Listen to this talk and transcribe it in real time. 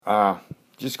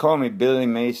Just call me Billy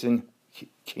Mason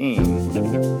Keene.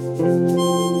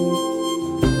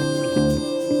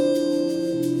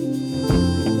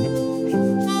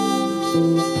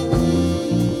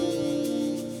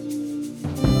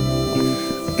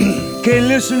 Okay,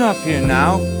 listen up here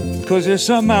now, because there's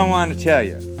something I want to tell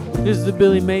you. This is the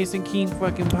Billy Mason Keene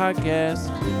fucking podcast.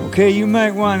 Okay, you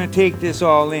might want to take this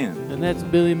all in. And that's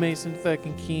Billy Mason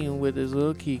fucking Keene with his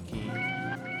little Kiki.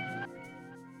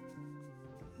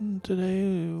 Today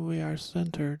we are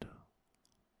centered.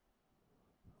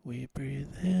 We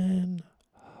breathe in.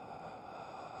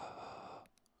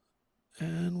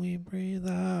 And we breathe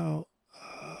out.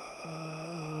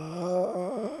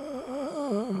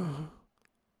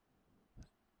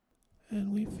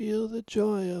 And we feel the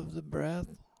joy of the breath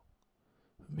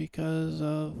because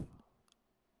of,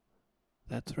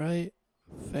 that's right,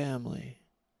 family.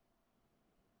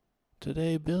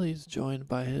 Today Billy's joined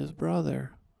by his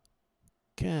brother,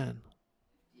 Ken.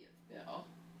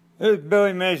 This is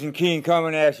Billy Mason Keene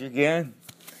coming at you again.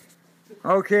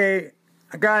 Okay,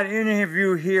 I got an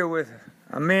interview here with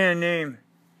a man named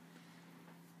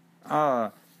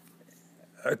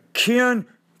Ken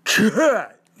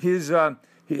Kurt.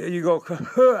 You go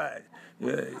Kurt.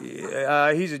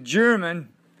 He's a German,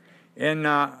 and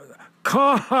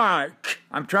Kark.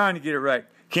 I'm trying to get it right.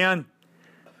 Ken,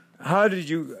 how did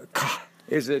you?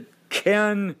 Is it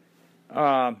Ken?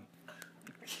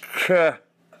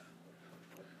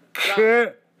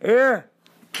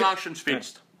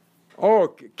 Klausenschwitzt.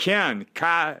 Oh, Ken.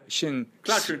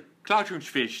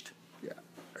 Klausenschwitzt.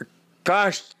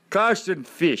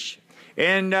 Klausenfish.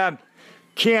 And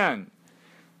Ken,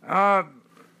 I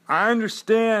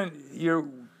understand you're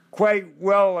quite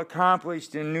well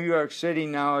accomplished in New York City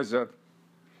now as an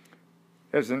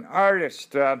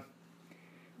artist. That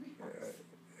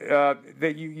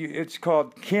it's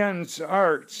called Ken's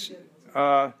Arts,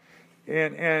 and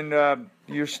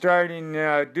you're starting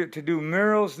to do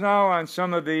murals now on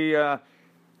some of the.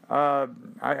 I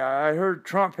heard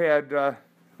Trump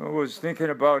was thinking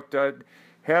about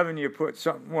having you put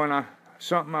something on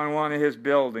one of his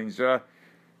buildings.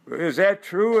 Is that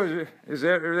true? Is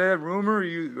that a rumor?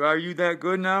 Are you that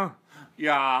good now?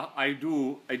 Yeah, I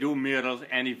do murals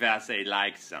anywhere they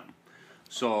like them.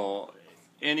 So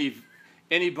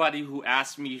anybody who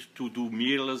asks me to do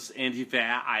murals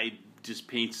anywhere, I just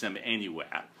paint them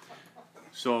anywhere.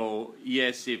 So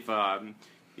yes, if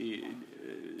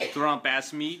Trump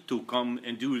asked me to come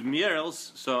and do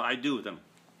murals, so I do them.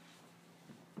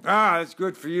 That's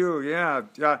good for you. Yeah.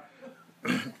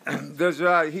 Does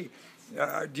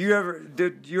do you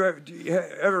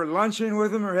ever luncheon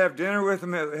with him or have dinner with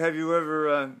him? Have you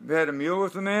ever had a meal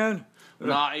with the man?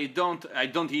 No, I don't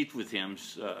eat with him.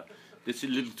 It's a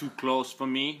little too close for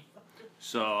me.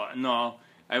 So no,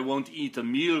 I won't eat a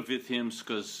meal with him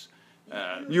because.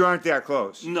 You aren't that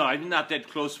close. No, I'm not that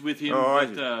close with him.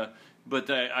 But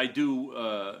I do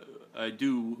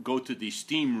go to the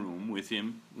steam room with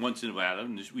him once in a while,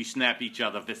 and we snap each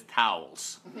other with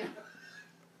towels.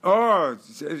 Oh,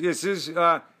 is this?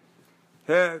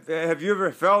 Have you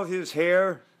ever felt his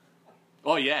hair?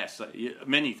 Oh yes,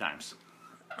 many times.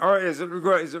 Or is it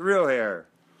real hair?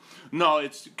 No,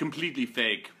 it's completely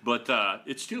fake, but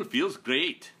it still feels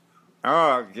great.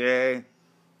 Okay.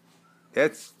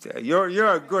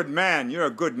 You're a good man. You're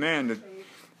a good man to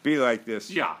be like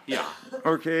this. Yeah.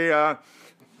 Okay.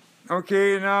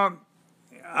 Okay. Now,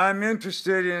 I'm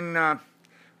interested in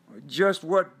just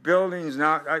what buildings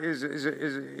now. Are you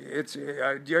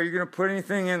going to put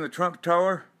anything in the Trump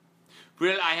Tower?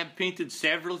 Well, I have painted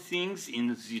several things in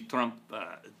the Trump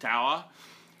Tower.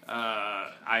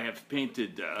 I have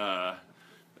painted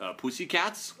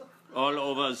pussycats all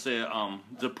over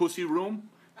the pussy room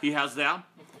he has there.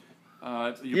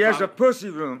 He has a pussy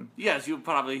room. Yes, you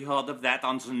probably heard of that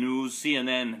on the news.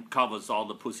 CNN covers all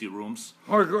the pussy rooms.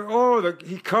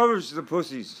 He covers the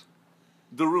pussies.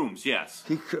 The rooms, yes.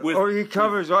 He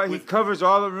covers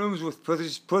all the rooms with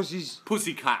pussies.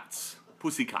 Pussycats.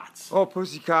 Oh,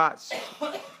 pussycats.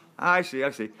 I see.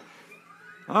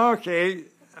 Okay,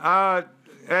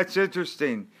 that's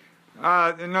interesting.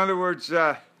 In other words,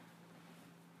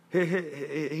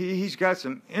 he's got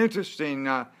some interesting.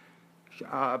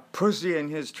 Pussy in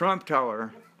his Trump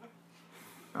Tower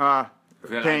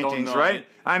paintings, right?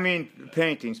 I mean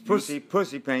paintings, pussy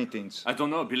paintings. I don't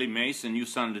know, Billy Mason, you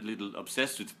sound a little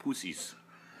obsessed with pussies.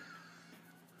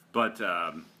 But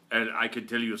I could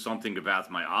tell you something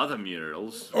about my other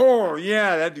murals. Oh,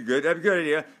 yeah, that'd be good. That'd be a good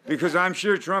idea. Because I'm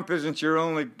sure Trump isn't your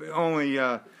only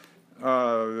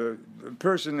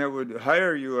person that would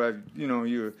hire you.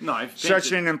 You're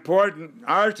such an important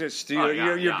artist.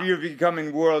 You're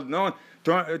becoming world known.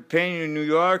 painting in New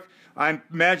York. I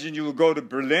imagine you will go to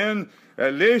Berlin,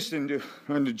 at least, and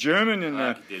the German.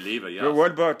 And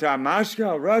what about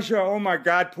Moscow, Russia? Oh my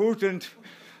God, Putin.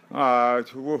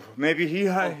 Maybe he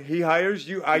hires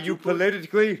you. Are you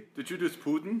politically? Did you just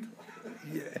Putin?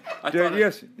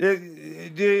 Yes.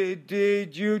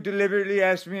 Did you deliberately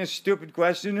ask me a stupid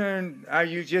question, or are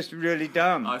you just really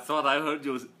dumb? I thought I heard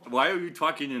you. Why are you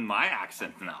talking in my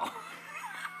accent now?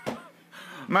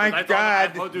 My I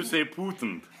God. thought you say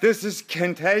Putin. This is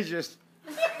contagious.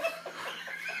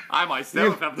 I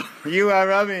myself have. You are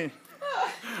rubbing.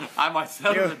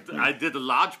 I did a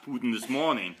large Putin this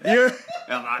morning. You.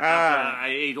 And I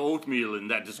ate oatmeal, and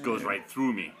that just goes right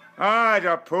through me. Ah,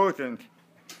 the Putin.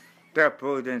 The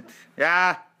pudding.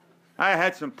 Yeah, I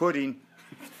had some pudding.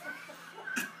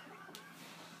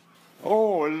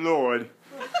 Oh, Lord.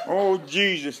 Oh,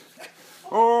 Jesus.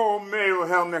 Oh, may you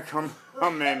help me come.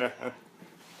 Amanda.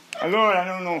 Lord, I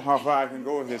don't know how far I can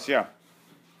go with this, yeah.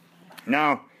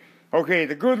 Now, okay,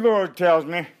 the good Lord tells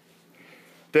me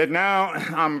that now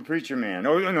I'm a preacher man.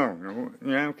 Oh, no.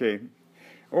 Yeah, okay.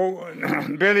 Oh,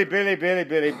 Billy.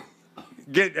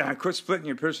 Quit splitting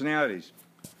your personalities.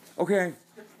 Okay.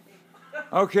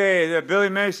 Okay, Billy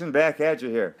Mason back at you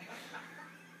here.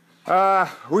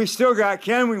 We still got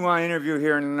Ken we want to interview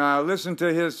here and listen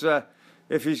to his,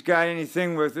 if he's got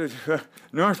anything with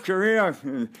North Korea.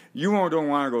 You don't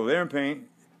want to go there and paint.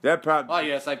 That Oh,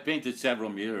 yes, I painted several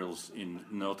murals in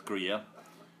North Korea.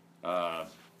 Very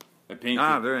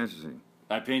interesting.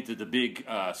 I painted the big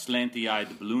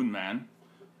slanty-eyed balloon man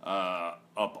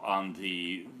up on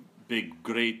the big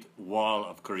Great Wall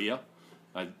of Korea.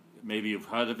 Maybe you've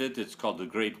heard of it. It's called the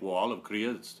Great Wall of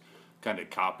Korea. It's kind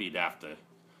of copied after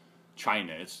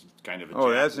China. It's kind of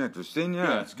a that's interesting, yeah.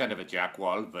 Yeah, it's kind of a jack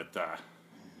wall, but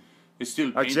it's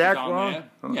still painted a jack on wall? there.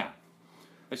 Oh. Yeah.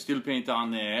 I still paint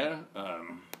on there.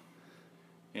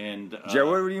 What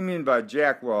do you mean by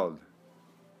jack walled?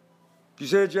 Did you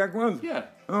say jack walled? Yeah.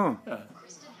 Oh. Yeah.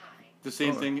 The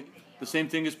same thing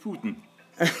as Putin.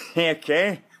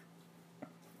 Okay.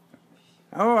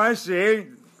 Oh, I see.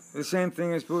 The same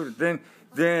thing as Putin.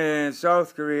 Then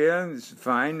South Korea is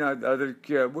fine.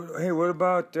 Hey, what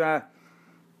about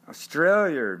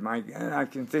Australia? I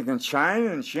can think of China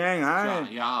and Shanghai.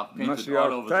 Yeah, painted must be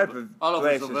all over the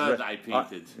world. I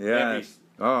painted.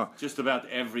 Just about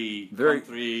every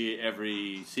country,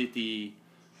 every city.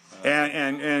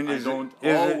 And I don't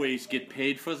always get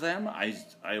paid for them. I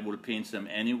will paint them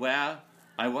anywhere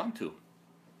I want to.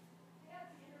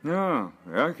 No,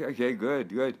 okay,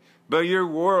 good. But your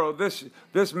world, this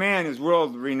man is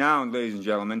world renowned, ladies and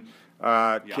gentlemen.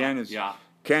 Ken is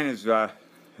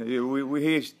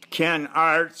he's Ken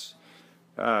Arts.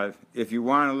 If you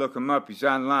want to look him up, he's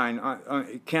online.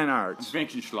 Ken Arts.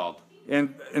 Vinkenschlad.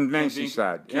 In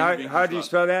Vinkenschlad. How do you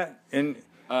spell that?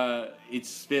 It's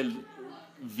spelled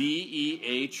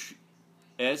VEHSISHITZ.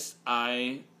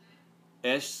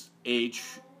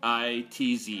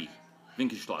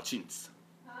 Vinkenschlad.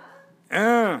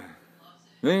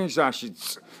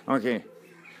 Vinkenschlad. Okay.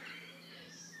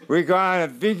 We got a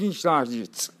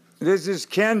Vinkenschlad. This is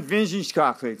Ken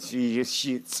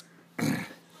Vinkenschlad.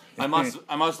 I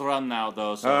must run now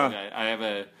though. So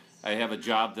I have a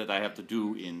job that I have to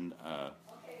do in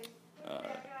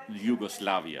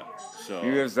Yugoslavia. So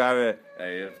Yugoslavia. I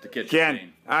have to catch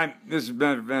Ken, this has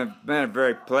been a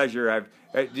very pleasure.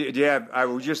 I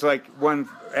would just like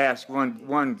ask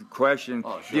one question.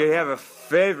 Oh, sure. Do you have a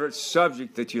favorite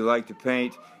subject that you like to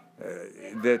paint?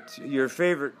 That your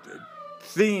favorite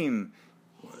theme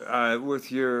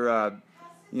with your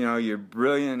your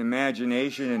brilliant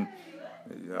imagination and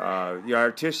your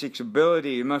artistic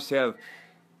ability. You must have.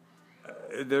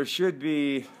 There should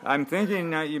be. I'm thinking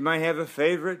that you might have a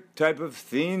favorite type of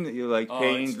theme that you like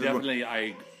painting. It's definitely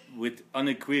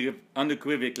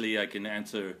unequivocally I can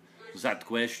answer that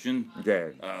question.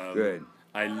 Okay, good.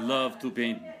 I love to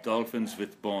paint dolphins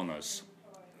with boners.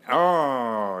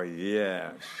 Oh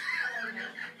yes,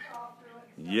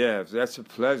 yes. That's a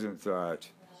pleasant thought.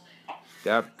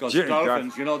 Because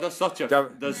dolphins,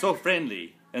 they're so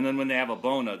friendly, and then when they have a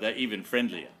boner, they're even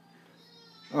friendlier.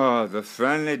 Oh, the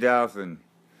friendly dolphin.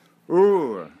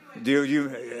 Ooh, do you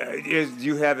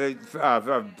have a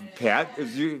pet? Do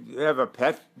you have a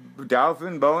pet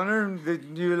dolphin boner that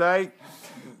you like?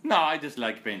 No, I just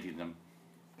like painting them.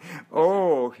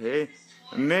 Oh, okay.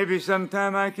 Maybe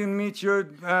sometime I can meet your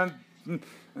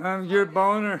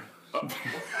boner.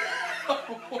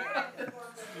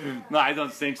 No, I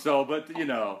don't think so, but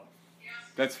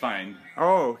that's fine.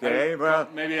 Oh, okay. Well,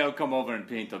 maybe I'll come over and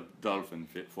paint a dolphin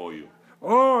for you.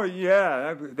 Oh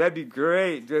yeah, that'd be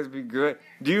great. That'd be great.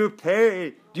 Do you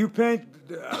paint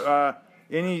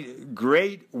any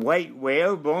great white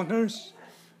whale boners?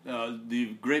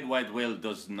 The great white whale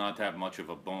does not have much of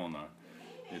a boner.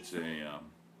 It's a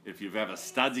if you've ever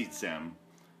studied them,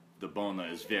 the boner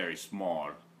is very small.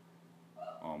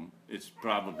 It's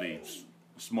probably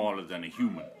smaller than a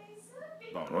human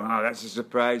boner. Wow, that's a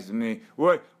surprise to me.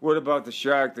 What about the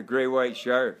shark, the great white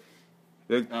shark?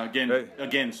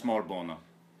 Again, small boner.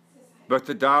 But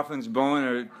the dolphin's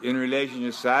boner, in relation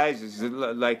to size, is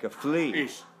like a flea.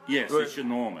 It's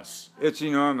enormous. It's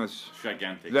enormous.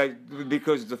 Gigantic. Like,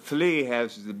 because the flea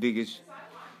has the biggest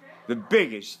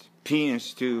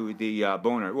penis to the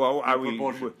boner. Well,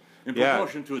 in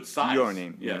proportion to its size. Your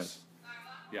name, yes.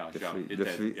 Yeah, The sure. flea. It The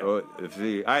has- flea. yeah. Oh, the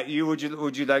flea.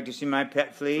 Would you like to see my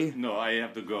pet flea? No, I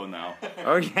have to go now.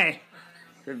 Okay.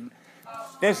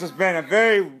 This has been a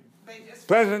very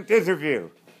pleasant interview.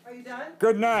 Are you done?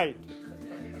 Good night.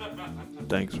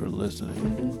 Thanks for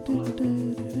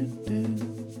listening.